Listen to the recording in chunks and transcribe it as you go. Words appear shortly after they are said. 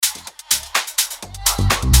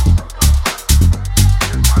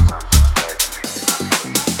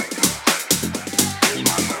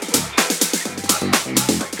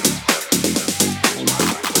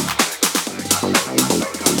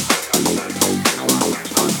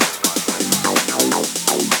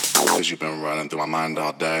been running through my mind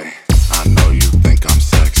all day. I know you think I'm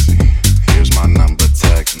sexy. Here's my number,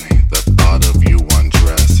 text me. The thought of you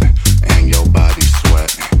undressing and your body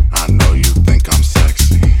sweating. I know you think I'm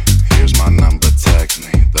sexy. Here's my number, text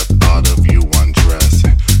me. The thought of you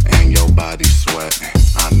undressing and your body sweating.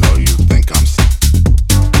 I know you think I'm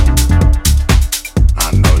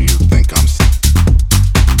I know you think I'm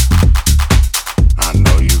I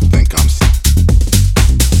know you think I'm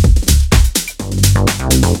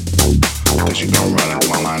 'cause you been running through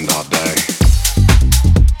my mind all day.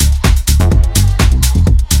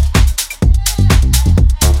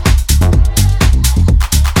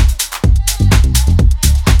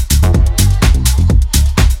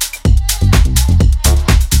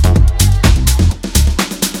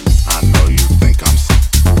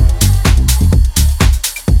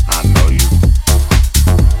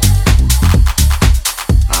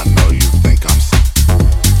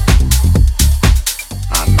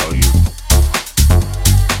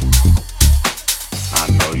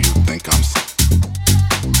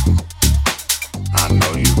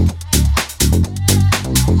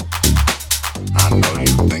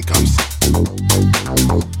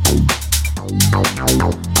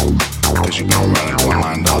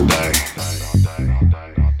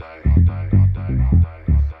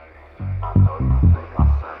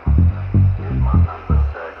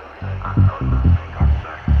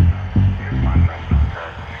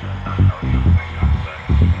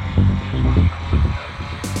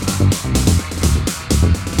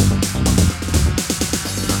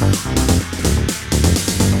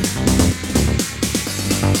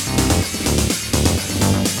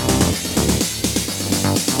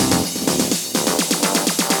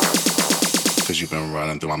 You've been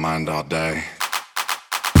running through my mind all day.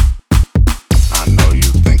 I know you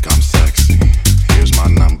think I'm sexy. Here's my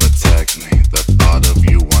number, text me. The thought of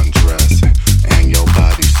you undressing and your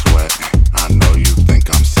body sweating. I know you think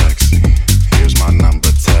I'm sexy. Here's my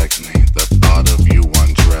number, text me. The thought of you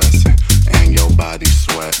undressing and your body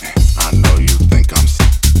sweating. I know you think I'm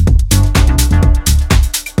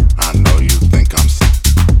I know you think I'm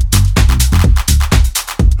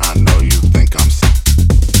I know you think I'm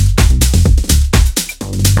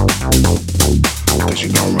 'cause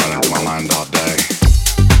you've been running through my mind all day.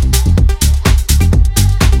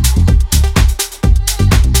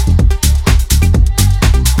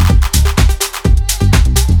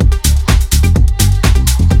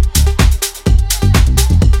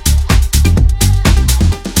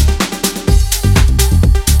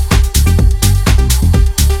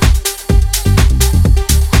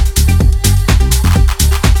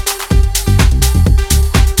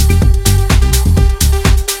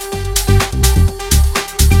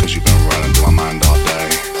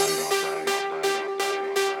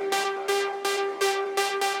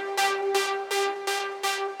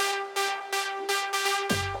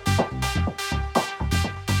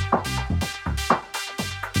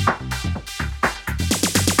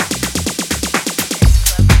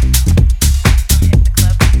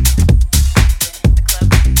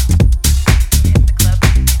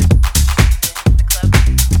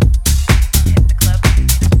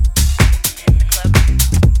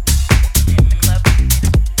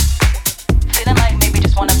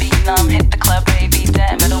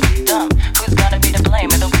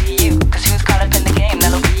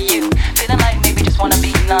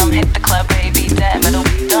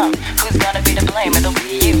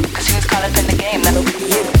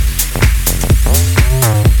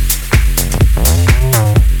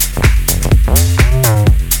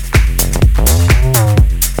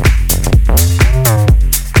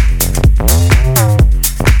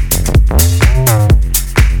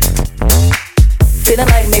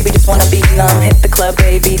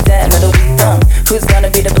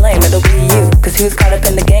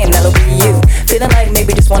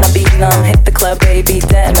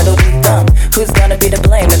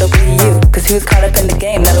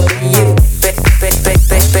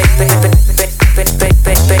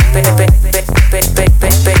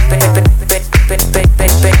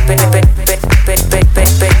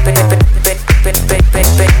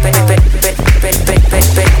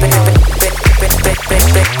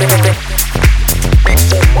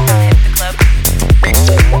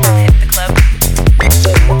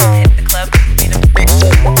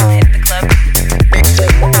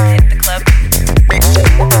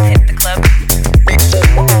 Club.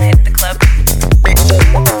 Hit the club.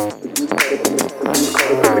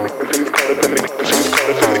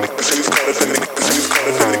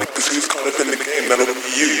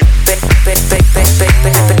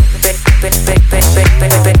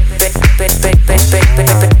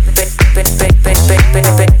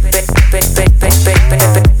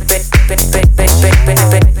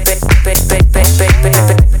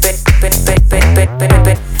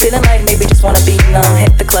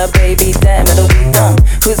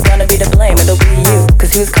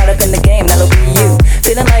 Cause who's caught up in the game, that'll be you.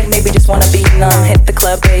 Feeling like maybe just wanna be numb. Hit the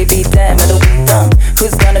club, baby, damn, it'll be dumb.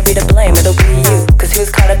 Who's gonna be to blame, it'll be you. Cause who's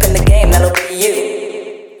caught up in the game, that'll be you.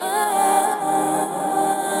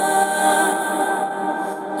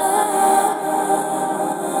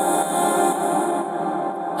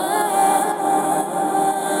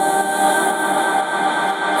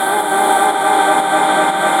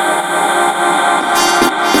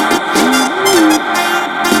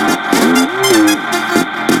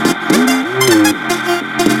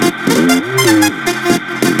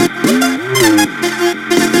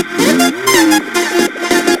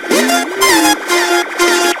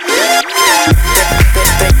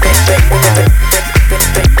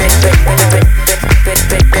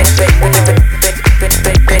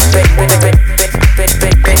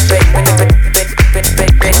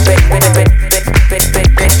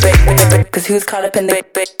 Who's caught up in the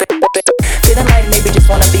feeling like maybe just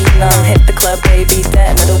wanna be numb. Hit the club, baby,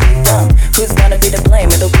 damn, it'll be dumb. Who's gonna be to blame?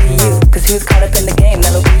 It'll be you. Cause who's caught up in the game?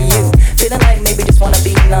 That'll be you. Feeling like maybe just wanna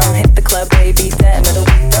be numb. Hit the club, baby, damn, it'll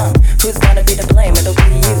be dumb. Who's gonna be to blame? It'll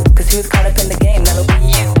be you. Cause who's caught up in the game? That'll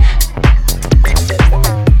be you.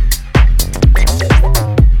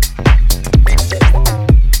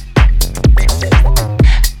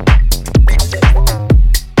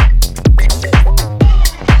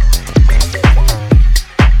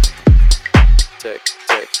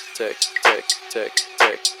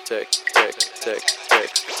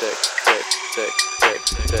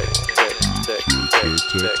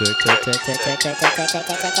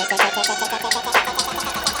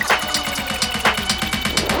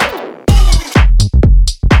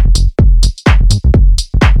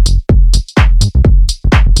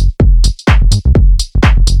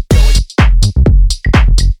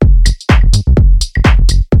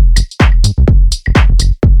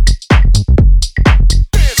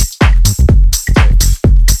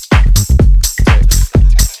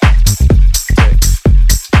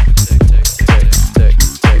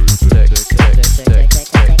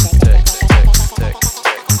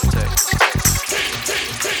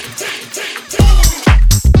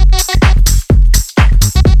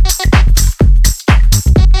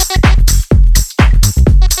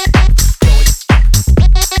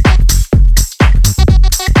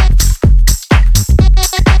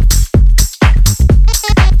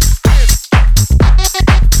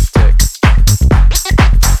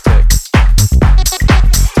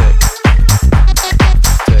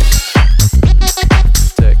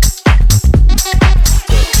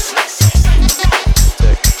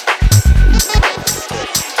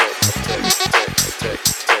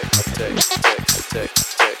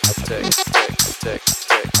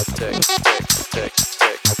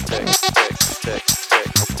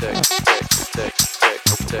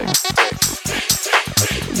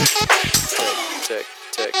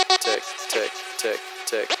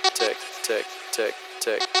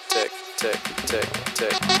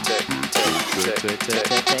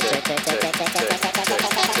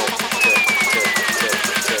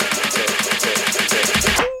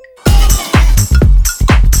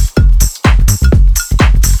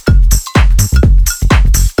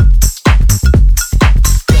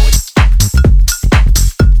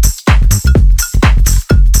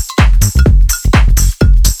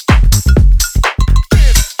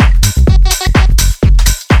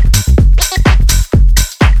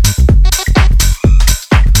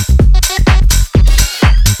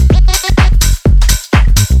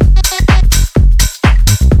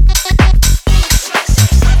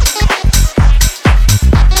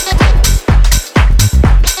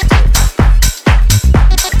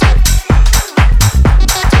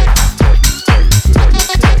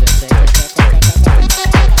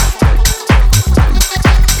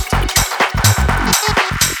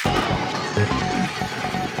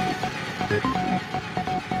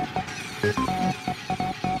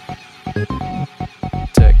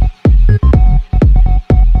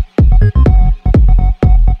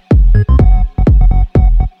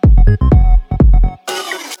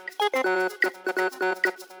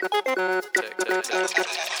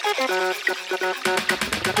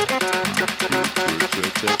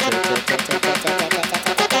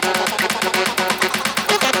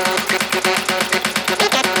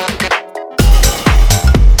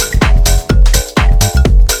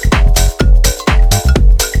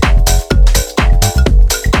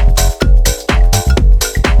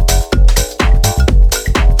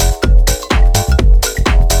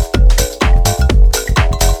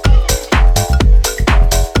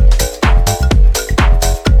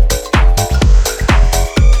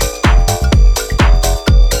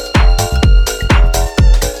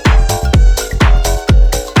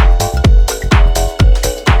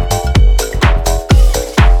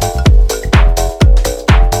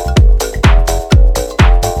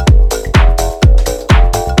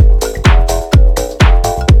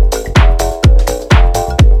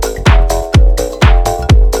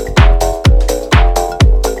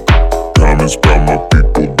 about my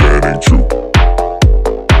people that ain't true.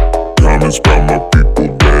 Comments about my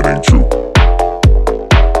people that ain't true.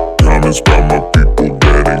 Comments about my people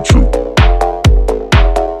that ain't true.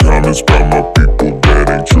 Comments about my people that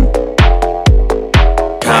ain't true.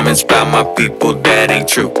 Comments about my people that ain't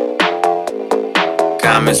true.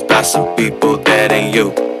 Comments about some people that ain't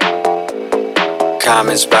you.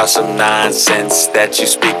 Comments about some nonsense that you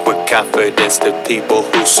speak with confidence. The people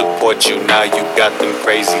who support you, now you got them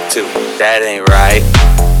crazy too. That ain't right,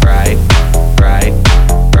 right, right,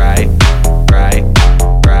 right, right,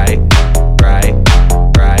 right, right, right,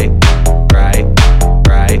 right, right,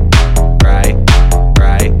 right, right, right,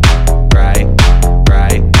 right,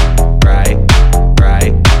 right,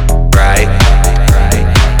 right, right.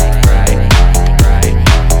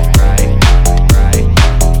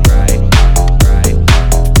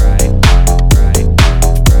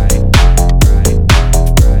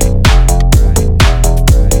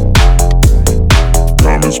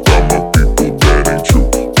 Comments about my people that ain't true.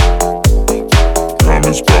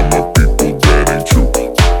 Comments about my people that ain't true.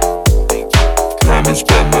 Comments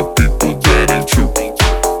about my people that ain't true.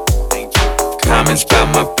 Comments about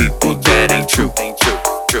my people that ain't true.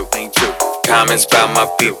 Comments about my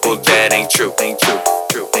people that ain't true.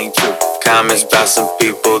 Comments about some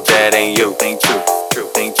people that ain't you.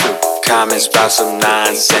 Comments about some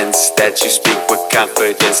nonsense that you speak with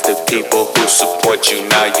confidence. The people who support you,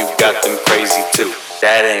 now you got them crazy too.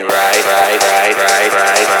 That ain't right, right, right, right, right, right,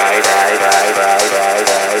 right, right, right, right, right,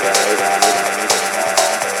 right.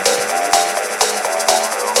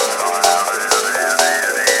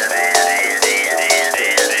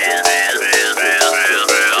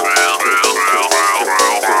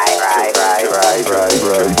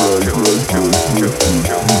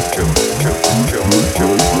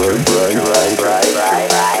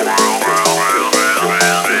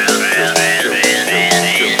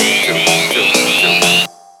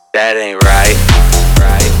 That ain't right,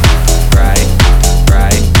 right, right, right,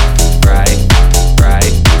 right, right, right,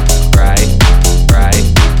 right, right, right, right,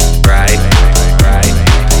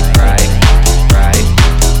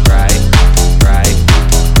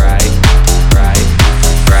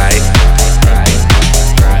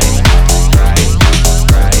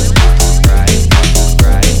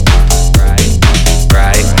 right, right, right, right, right,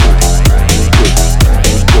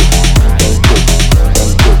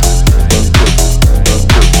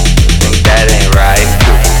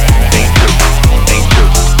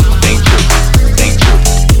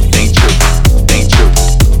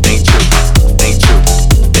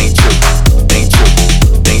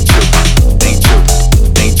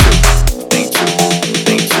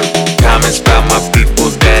 Comments about my people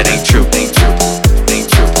that ain't true.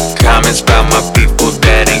 Comments about my people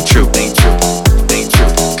that ain't true.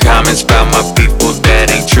 Comments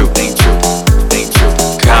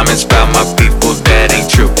about my people that ain't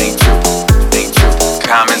true.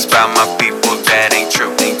 Comments about my people that ain't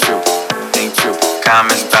true.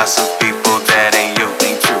 Comments about some people that ain't you.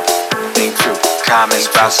 Comments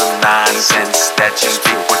about some nonsense that you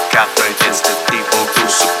speak with confidence. The people who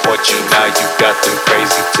support you, now you got them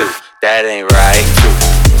crazy too. That ain't right. Ain't true.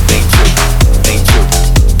 Ain't true. Ain't true.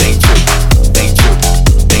 Ain't true. Ain't true.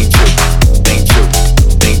 Ain't true. Ain't true.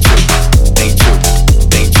 Ain't true.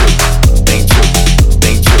 Ain't true. Ain't true. Ain't true.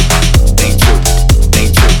 Ain't true.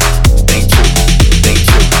 Ain't true. Ain't true. Ain't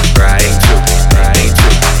true. Right. Ain't true. Right. Ain't true. Right.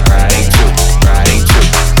 Ain't true. Right. Ain't true. Right.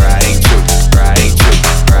 Ain't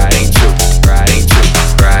true. Right. Ain't true. Right. Ain't true. Right. Ain't true. Right. Ain't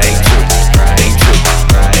true. Right.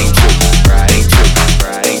 Ain't true. Right. Ain't true. Right. Ain't true. Right.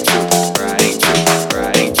 Ain't true. Right. Ain't true.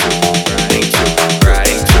 Right. Ain't true. Right. Ain't true. Right.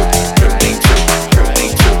 Ain't true.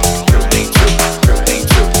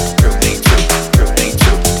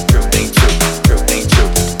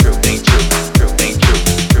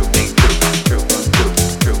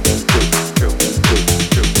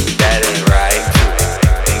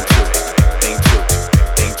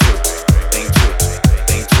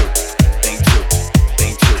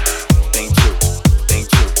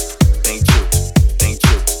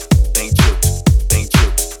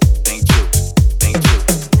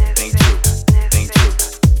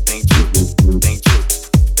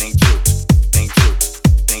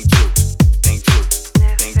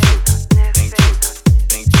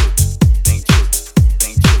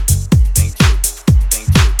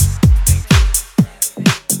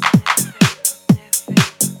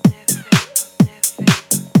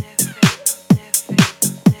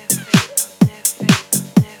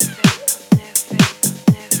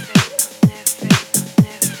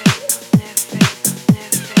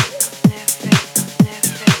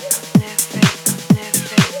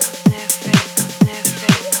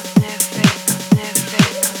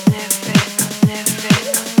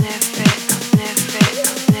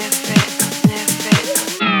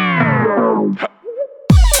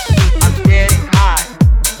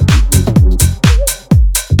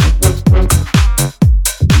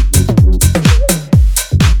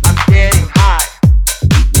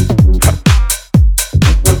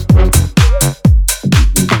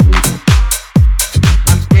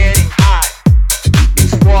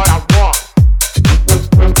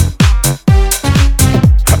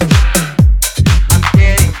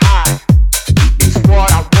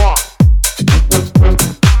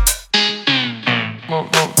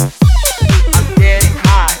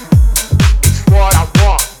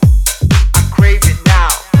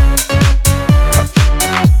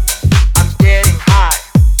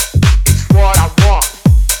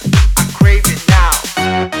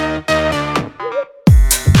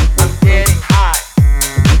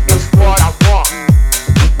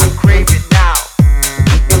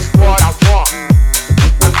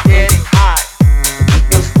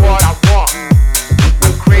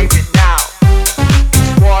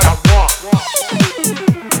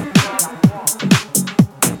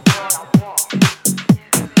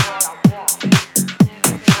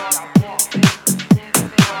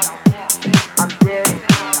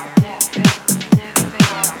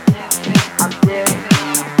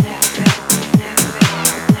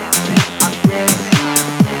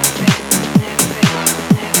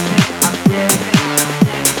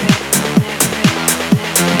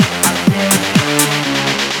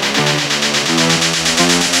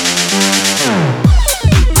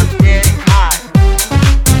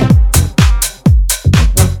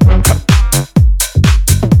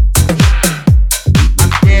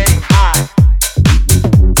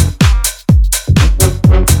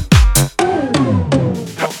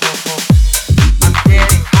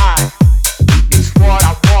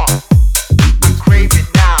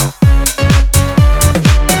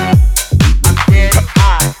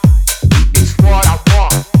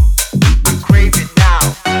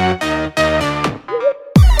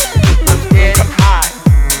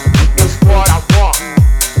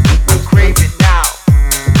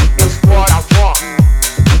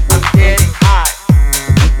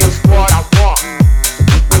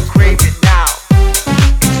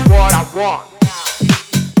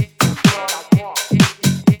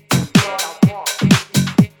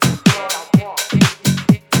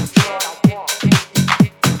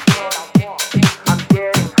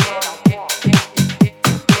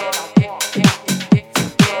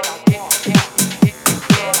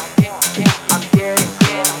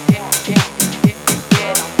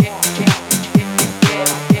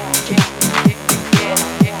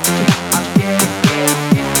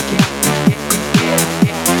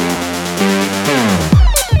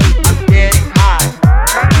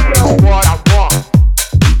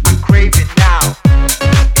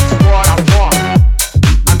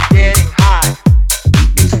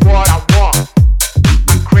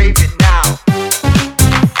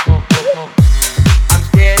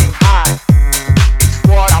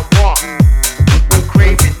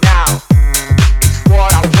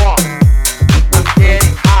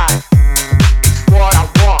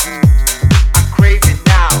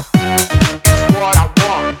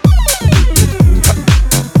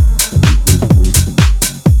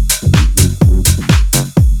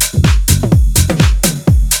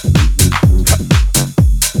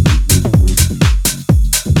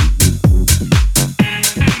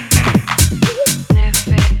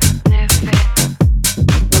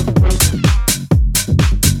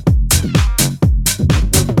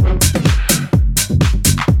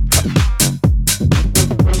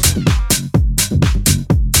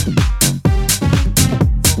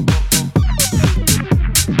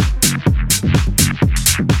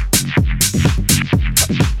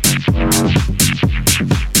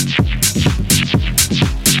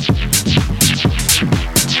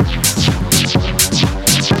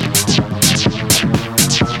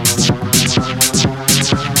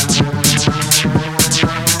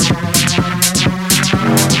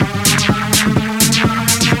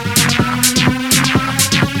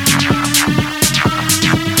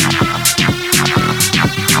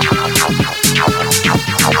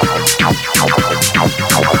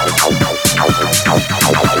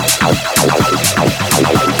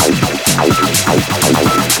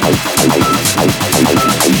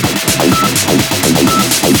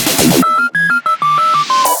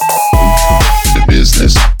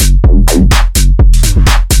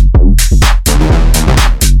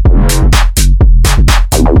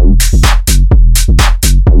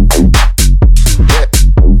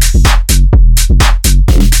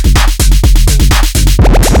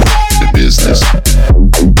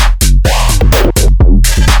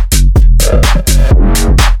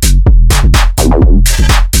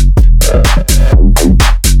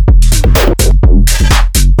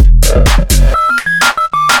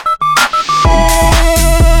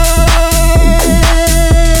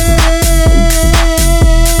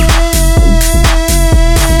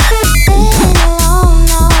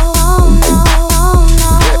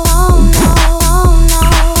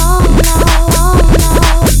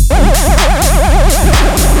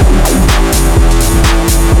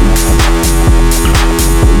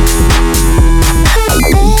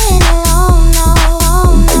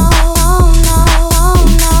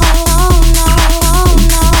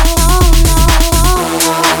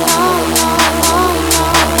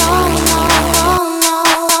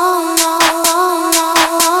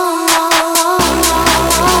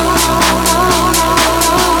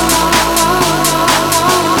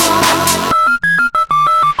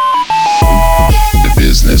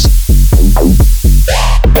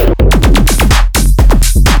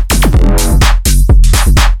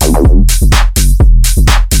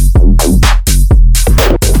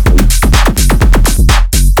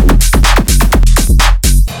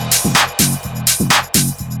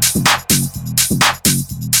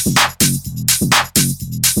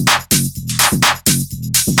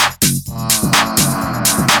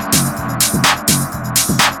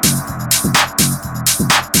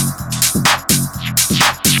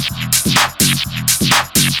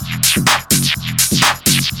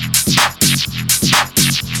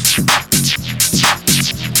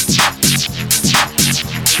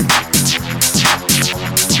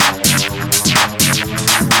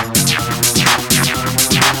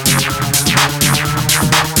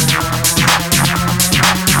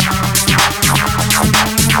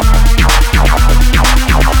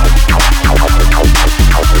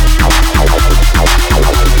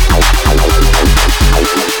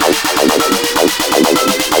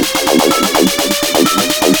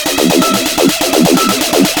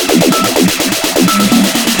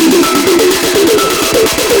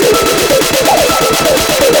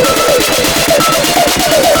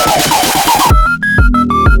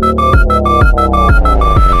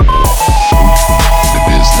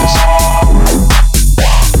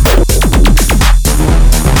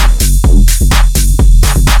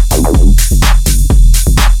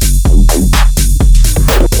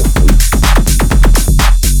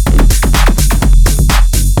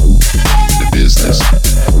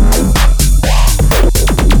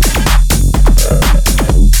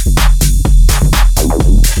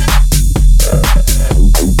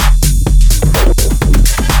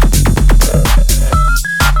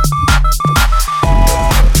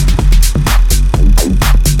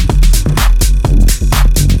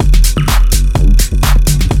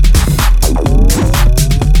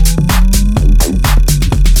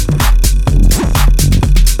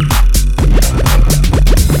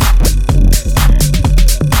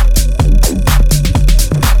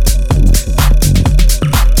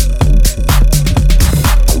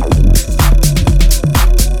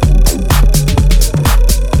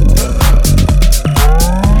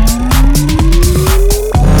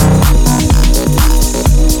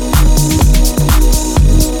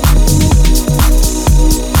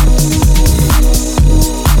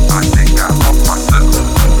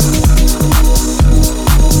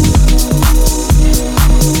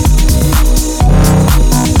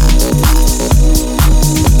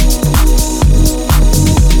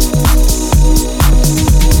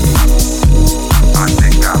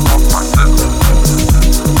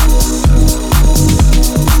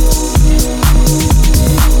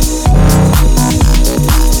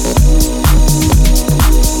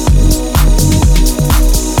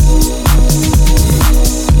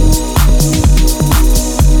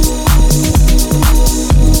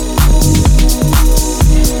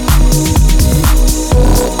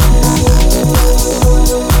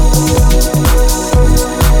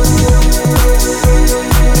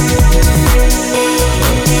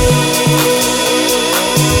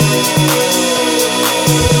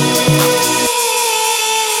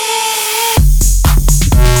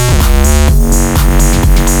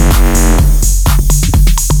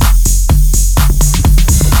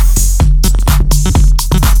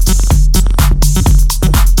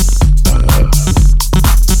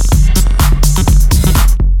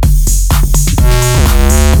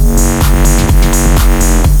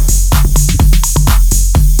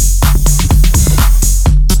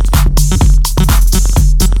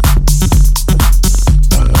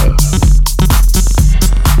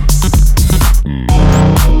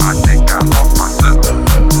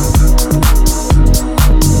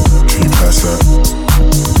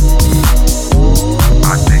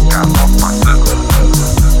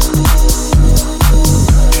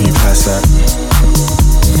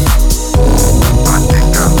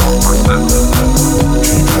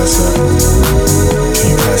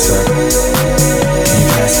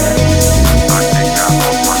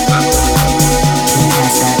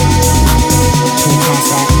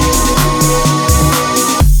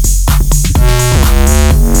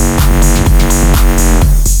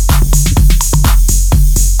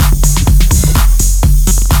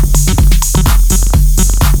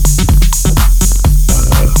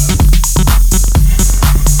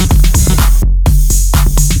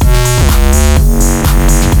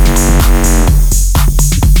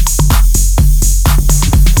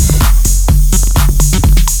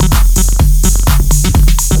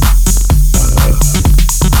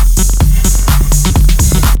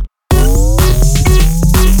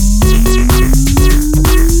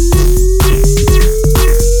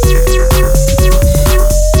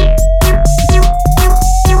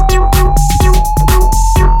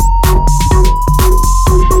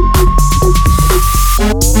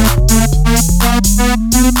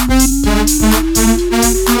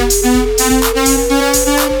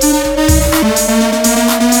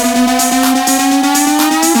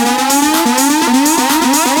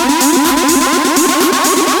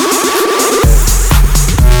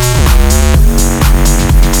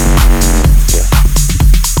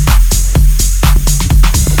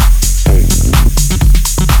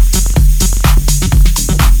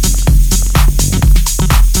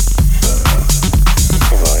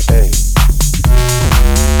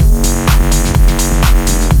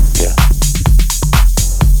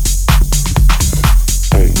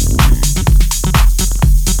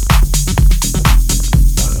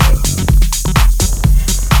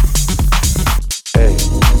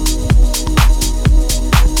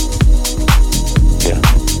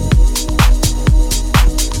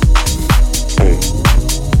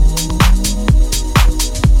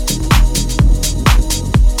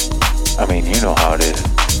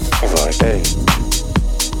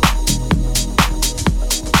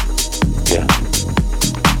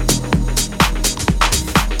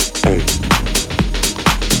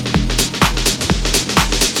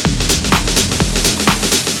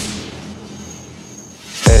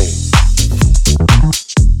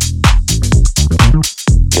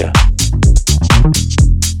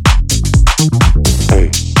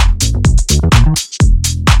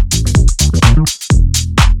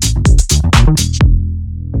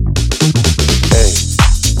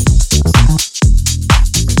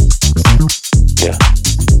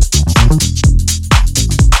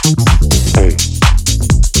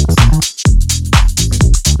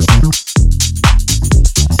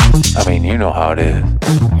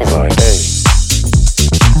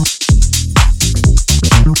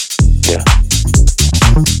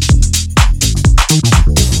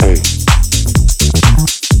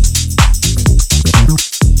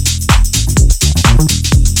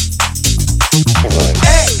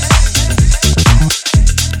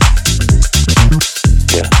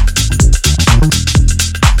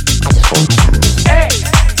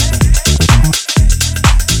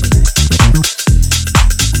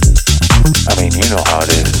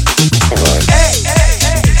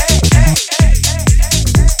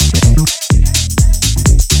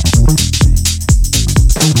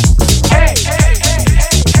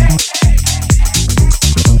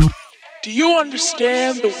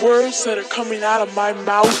 Understand the words that are coming out of my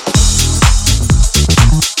mouth?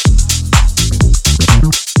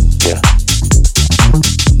 Yeah.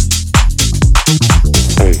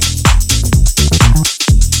 Hey.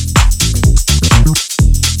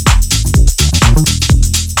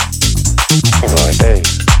 Right. Hey.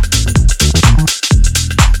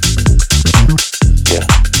 Yeah.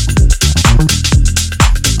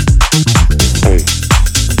 Hey.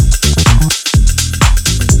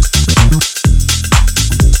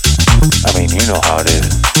 I mean, you know how it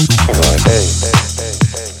is. Like, hey.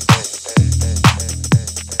 Hey.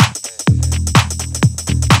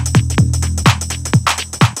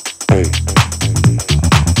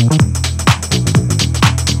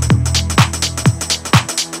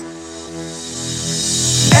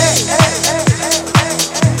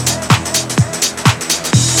 Do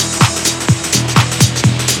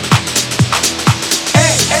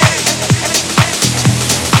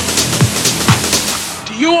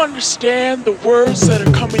you understand the words that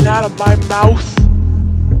are coming out of my mouth? Yeah.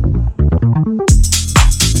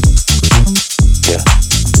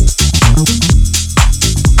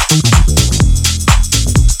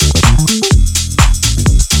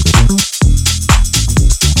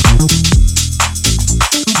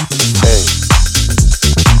 Hey.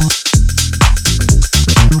 Yeah.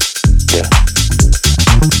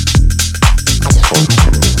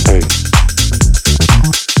 Hey.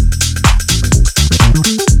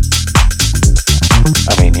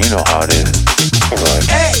 I mean, you know how it is. Like,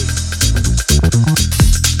 Hey!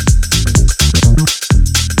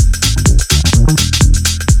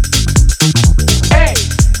 Hey!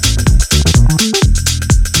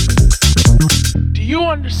 Do you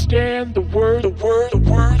understand the word?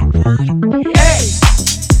 Hey!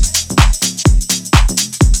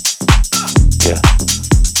 yeah.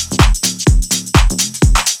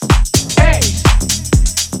 Hey!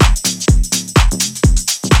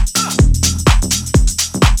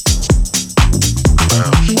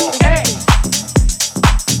 Hey!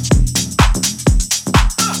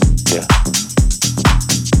 Yeah.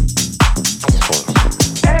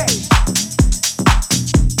 Hey!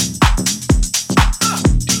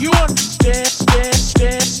 Do you understand the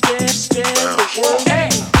word? Hey!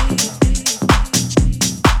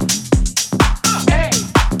 Hey!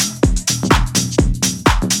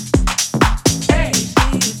 Hey! Hey!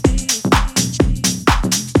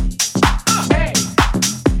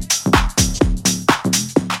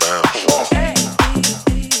 Hey!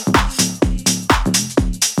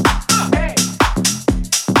 Hey!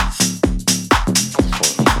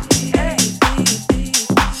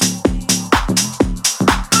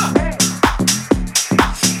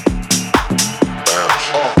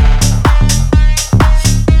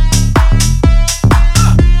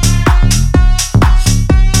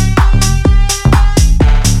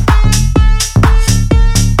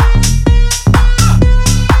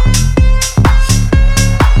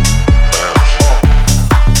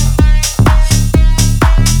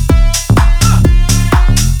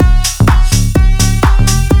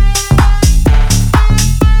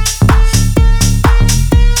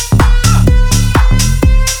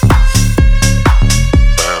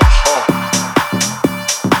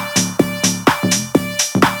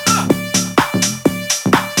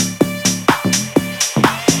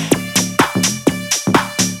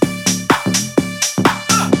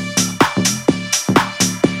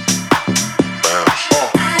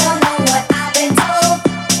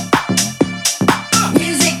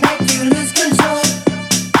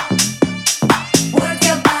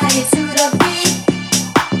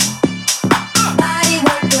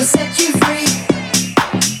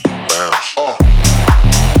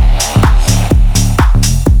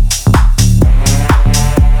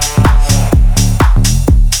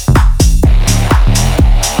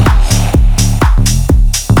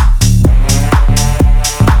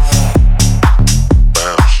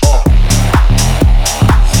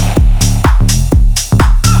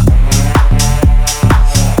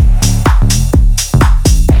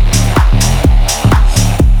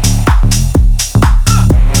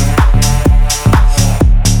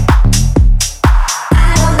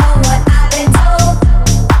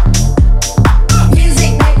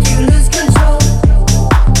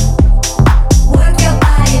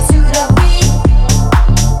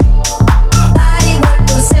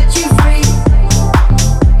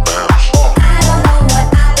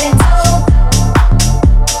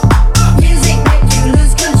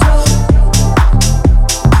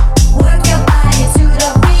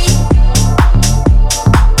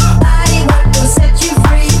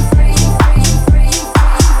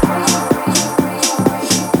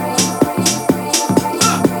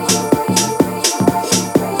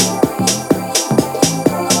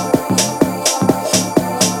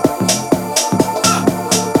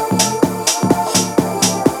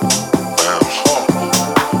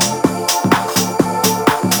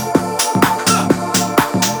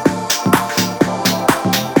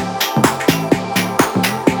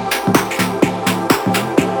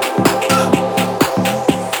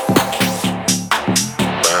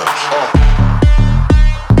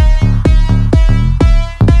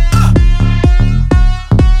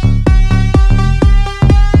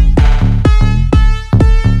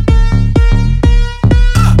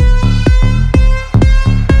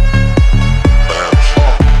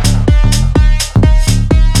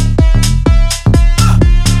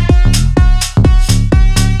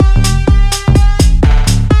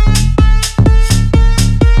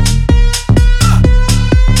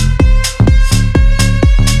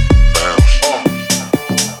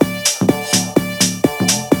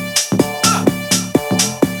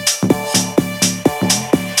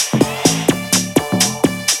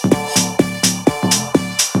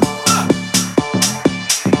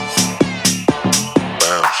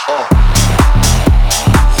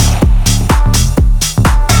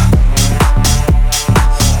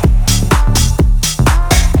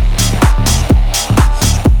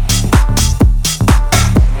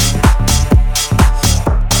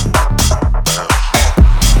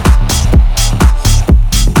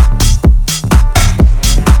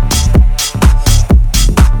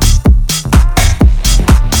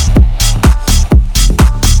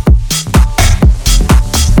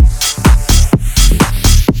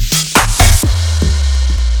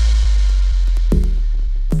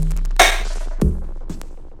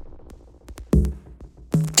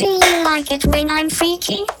 I'm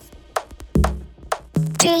freaky?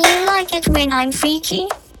 Do you like it when I'm freaky?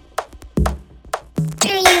 Do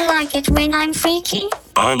you like it when I'm freaky?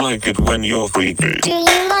 I like it when you're freaky. Do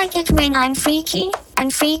you like it when I'm freaky? I'm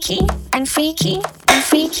freaky, I'm freaky, I'm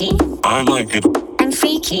freaky. I like it. I'm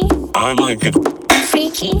freaky, I like it. I'm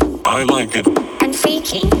freaky, I like it. I'm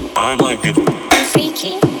freaky, I like it. I'm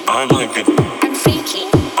freaky, I like it. I'm freaky,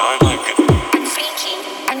 I like it. I'm freaky,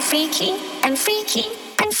 I'm freaky, I'm freaky,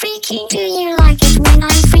 I'm freaky. Do you like it when I'm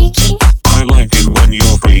freaky? I like it when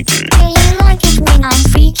you're freaky. Do you like it when I'm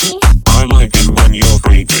freaky? I like it when you're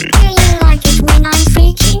freaky. Do you like it when I'm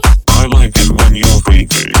freaky? I like it when you're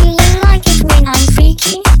freaky. Do you like it when I'm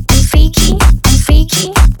freaky? I'm freaky, I'm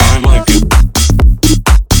freaky, I like it.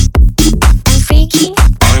 I'm freaky,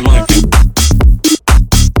 I like it.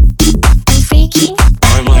 I'm freaky,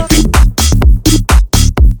 I like it.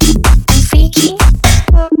 I'm freaky.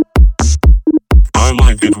 I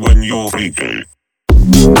like it when you're freaky.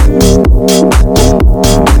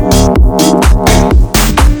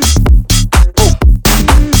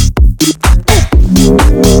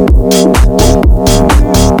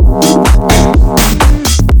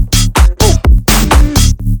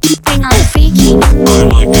 When I'm freaky, I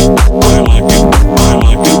like it. I like it. I like it.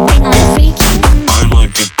 when I'm freaky, I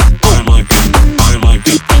like it. I like it. I like it.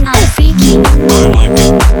 when I'm freaky, I like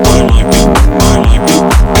it. I like it. I like it.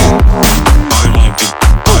 I like it.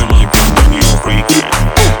 I like it when you're freaky.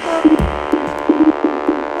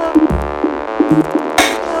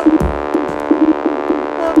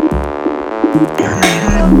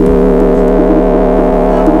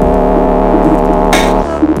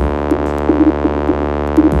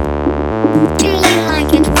 do you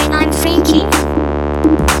like it when I'm freaky?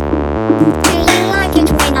 Do you like it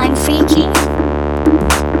when I'm freaky?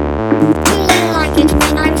 Do you like it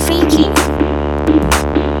when I'm freaky?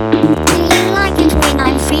 Do you like it when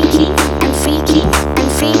I'm freaky? I'm freaky, I'm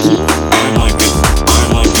freaky. I like it. I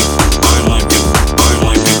like it. I like it. I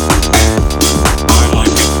like it. I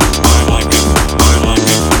like it. I like it. I like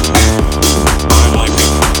it. I like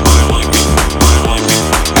it. I like it. I like it.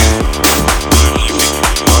 I like it.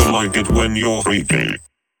 I like it when you're freaky.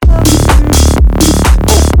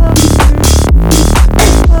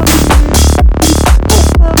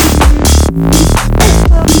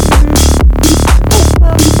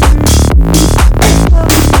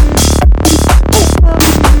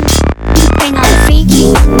 When I'm freaky,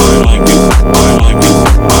 I like it. I like it.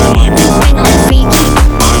 I like it. when I'm freaky,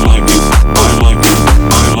 I like it. I like it.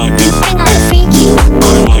 I like it. when I'm freaky,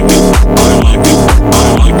 I like it. I like it. I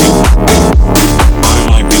like it. I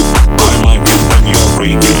like it. I like it when you're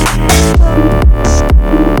freaky.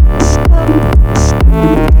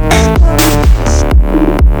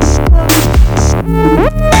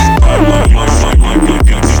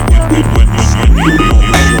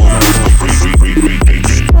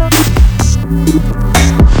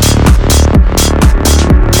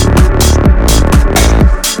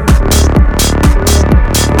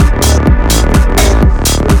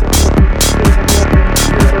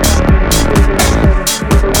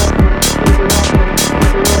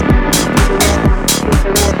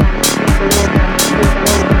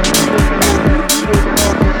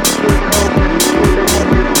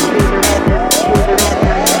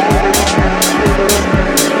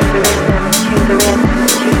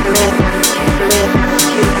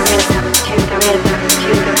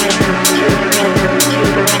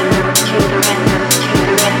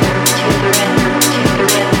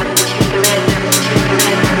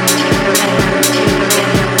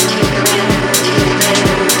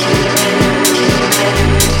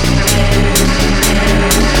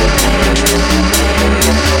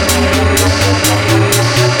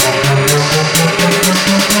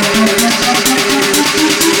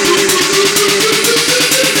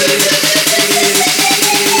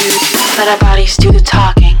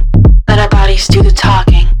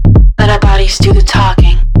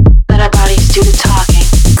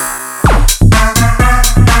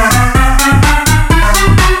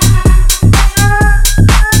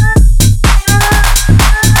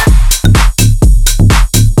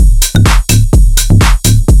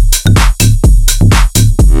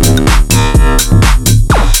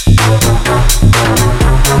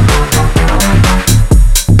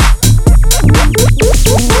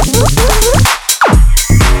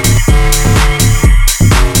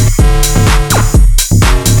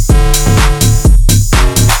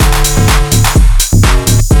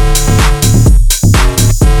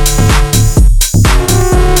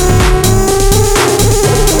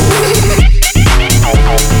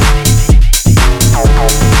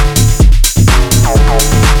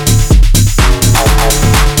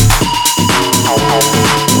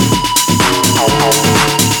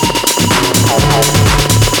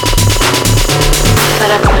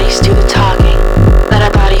 do the talking. Let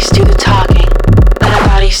our bodies do the talking. Let our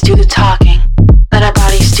bodies do the talking. Let our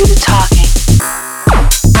bodies do the talking.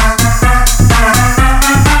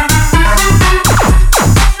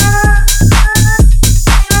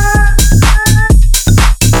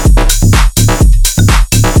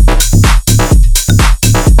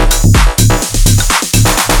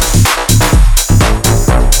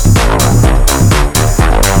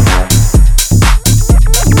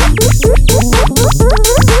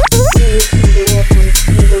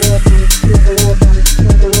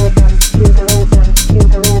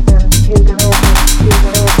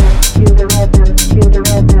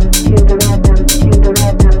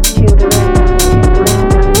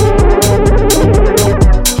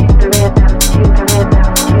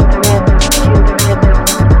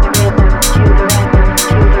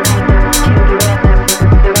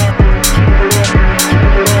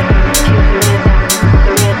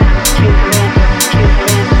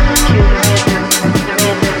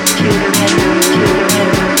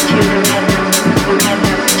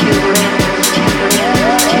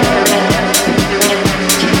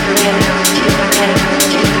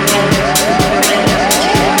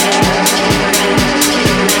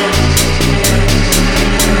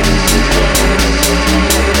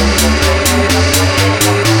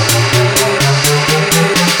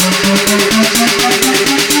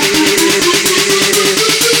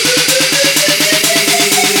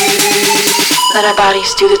 Let our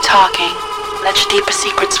bodies do the talking. Let your deeper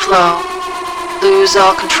secrets flow. Lose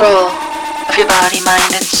all control of your body,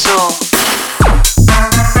 mind, and soul.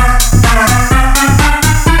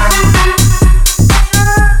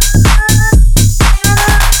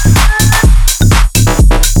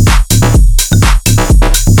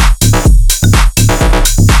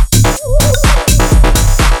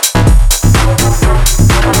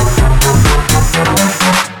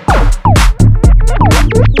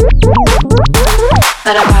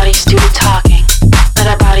 Let our bodies do the talking. Let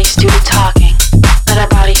our bodies do the talking. Let our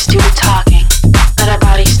bodies do the talking. Let our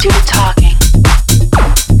bodies do the talking.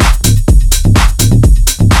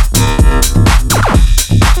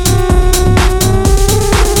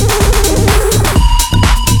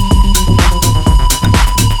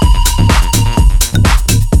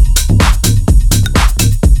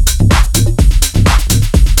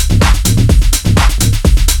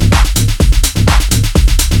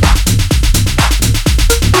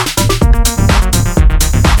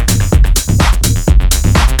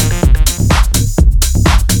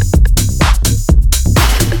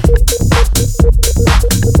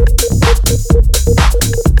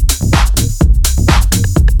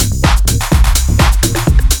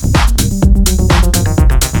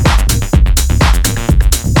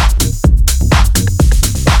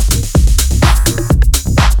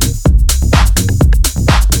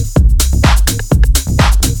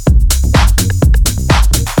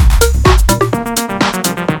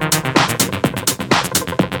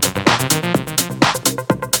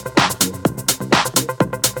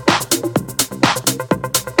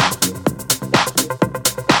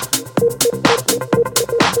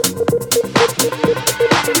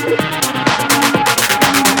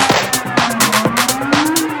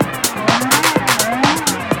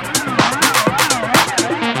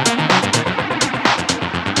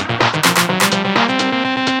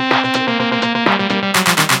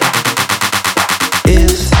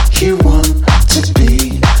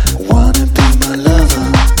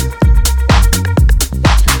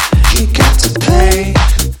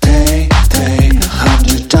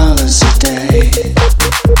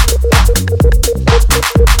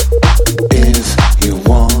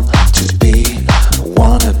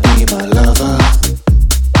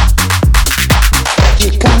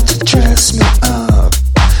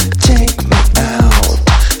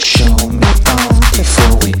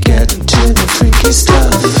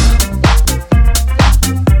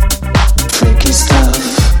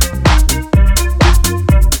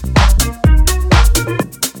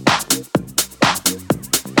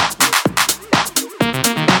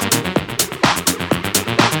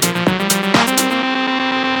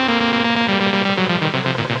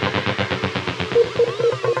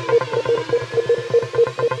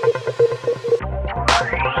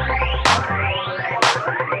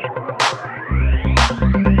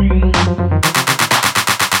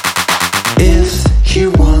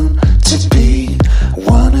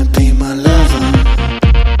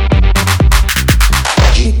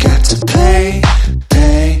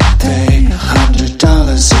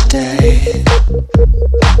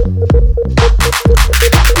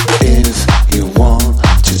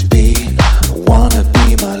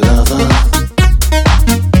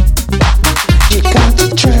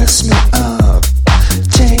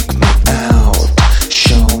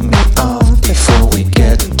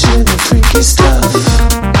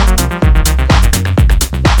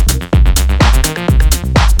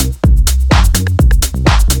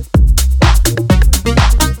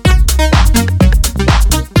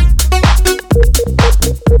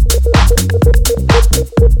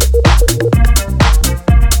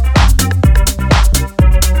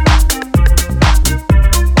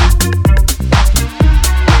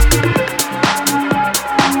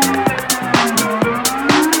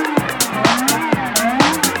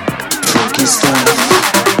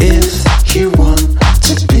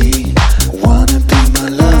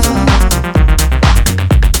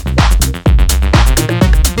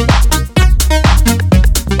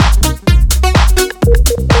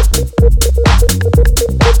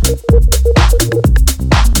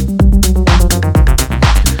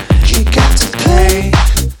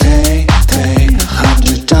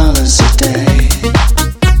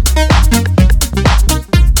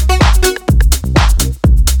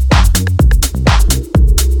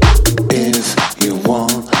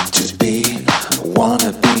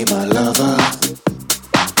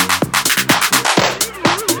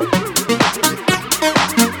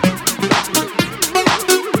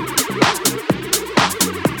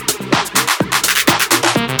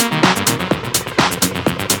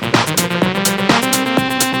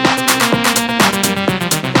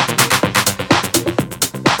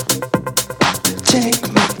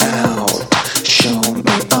 Take me out, show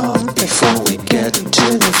me off before we get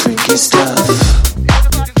into the freaky stuff.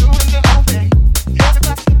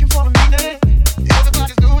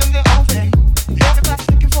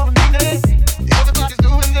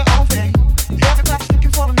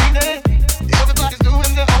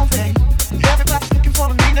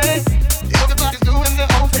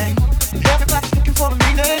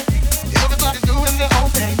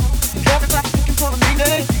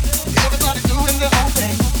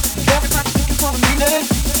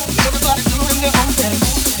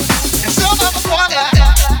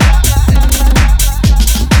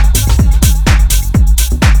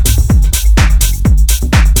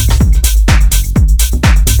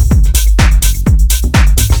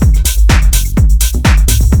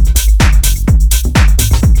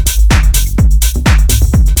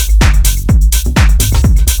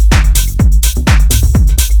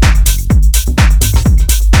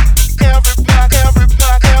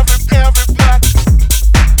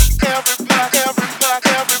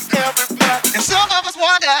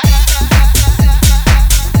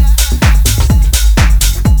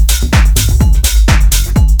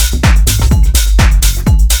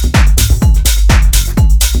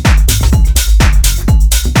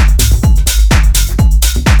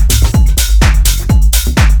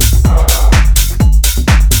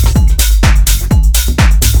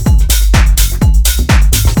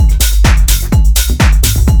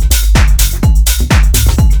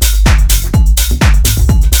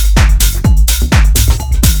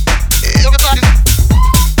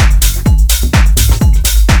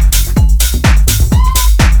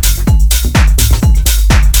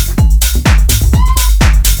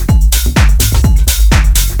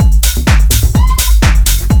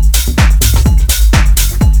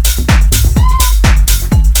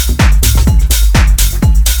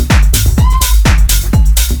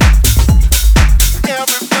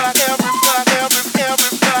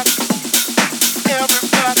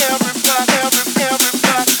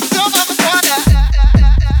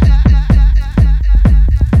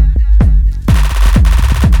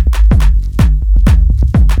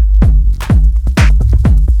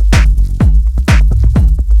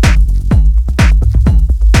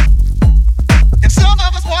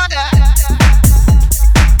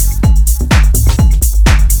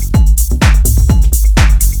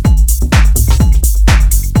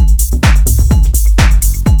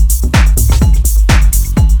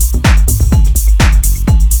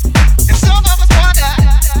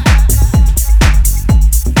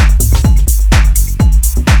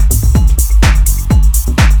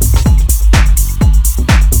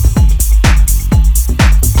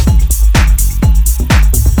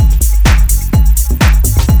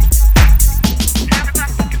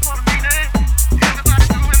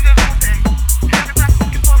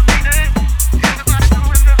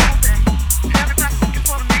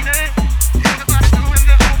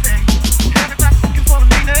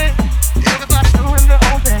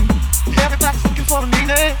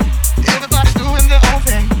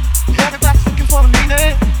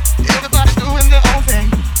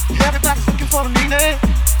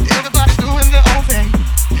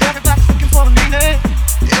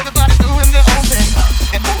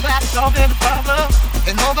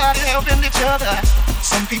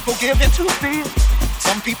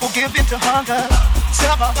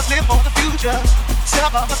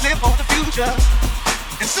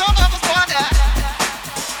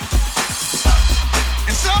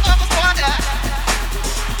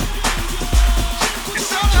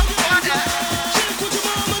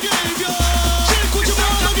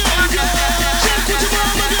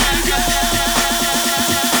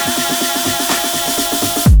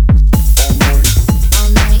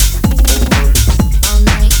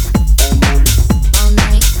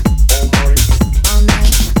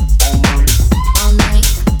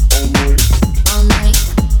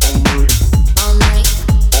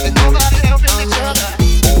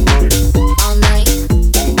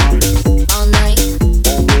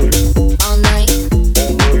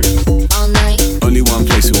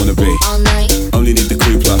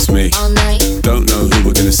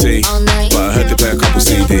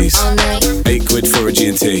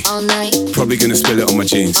 Probably gonna spill it on my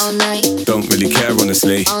jeans. Don't really care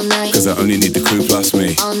honestly, cause I only need the crew plus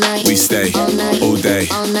me. We stay all day,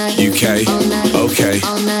 UK, okay,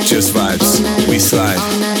 just vibes. We slide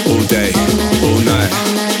all day, all night,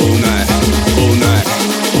 all night, all night,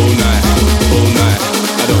 all night, all night.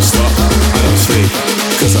 I don't stop, I don't sleep,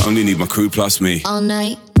 cause I only need my crew plus me. All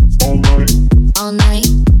night, all night, all night,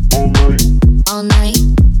 all night, all night,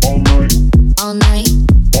 all night, all night, all night,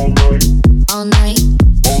 all night, all night,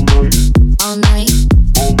 all night,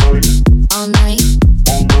 all night, all night.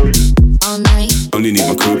 only need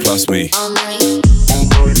my crew plus me. All night, all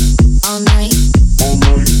night, all night, all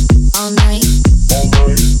night, all night, all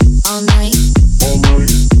night, all night,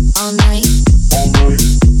 all night,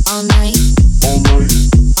 all night,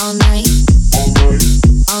 all night,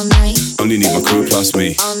 all night. Only need my crew plus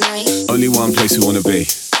me. All night. Only one place we wanna be.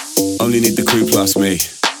 Only need the crew plus me.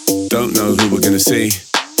 Don't know who we're gonna see,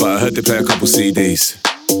 but I heard they play a couple CDs.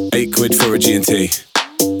 £8 for a G&T.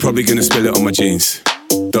 Probably gonna spill it on my jeans.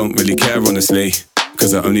 Don't really care honestly,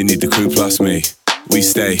 cause I only need the crew plus me. We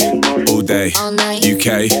stay all day, All night.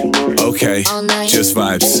 UK, okay, All night. just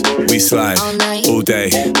vibes. We slide All night. all day,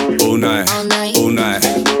 all night, All night. all night,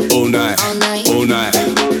 all night, All night. all night,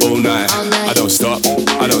 all night. All night. I don't stop,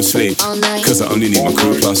 I don't sleep, All night. cause I only need my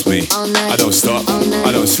crew plus me. All night. I don't stop, All night.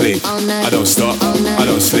 I don't sleep, All night. I don't stop, All night. I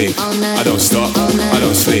don't sleep, All night. I don't stop, All night. I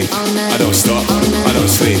don't sleep, All night. I don't stop, All night. I don't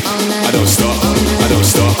sleep, All night. I don't stop, I don't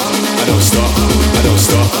stop, I don't stop, I don't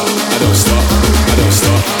stop, I don't stop, I don't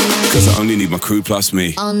stop, cause I only need my crew plus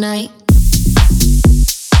me. All night.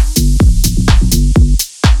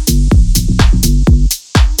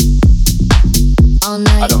 All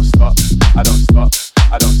night. I don't stop, I don't stop,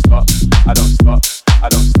 I don't stop, I don't stop, I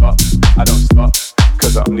don't stop, I don't stop,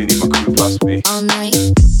 cause I only need my crew plus me. All night.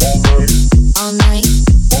 All night.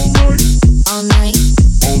 All night. All night.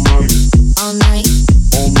 All night.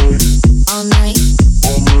 All night.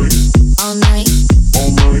 All night.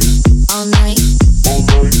 All night.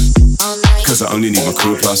 All night. Cause I only need my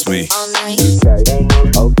crew plus me. All night.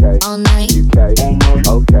 Okay, All night. UK,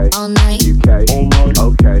 okay, All night. UK,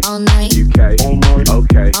 okay, All night. UK,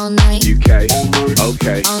 okay, All night. UK,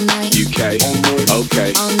 okay, All night. UK,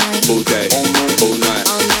 okay, All night. all day, all night.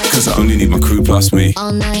 All night. Cause I only need my crew plus me.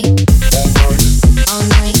 All night.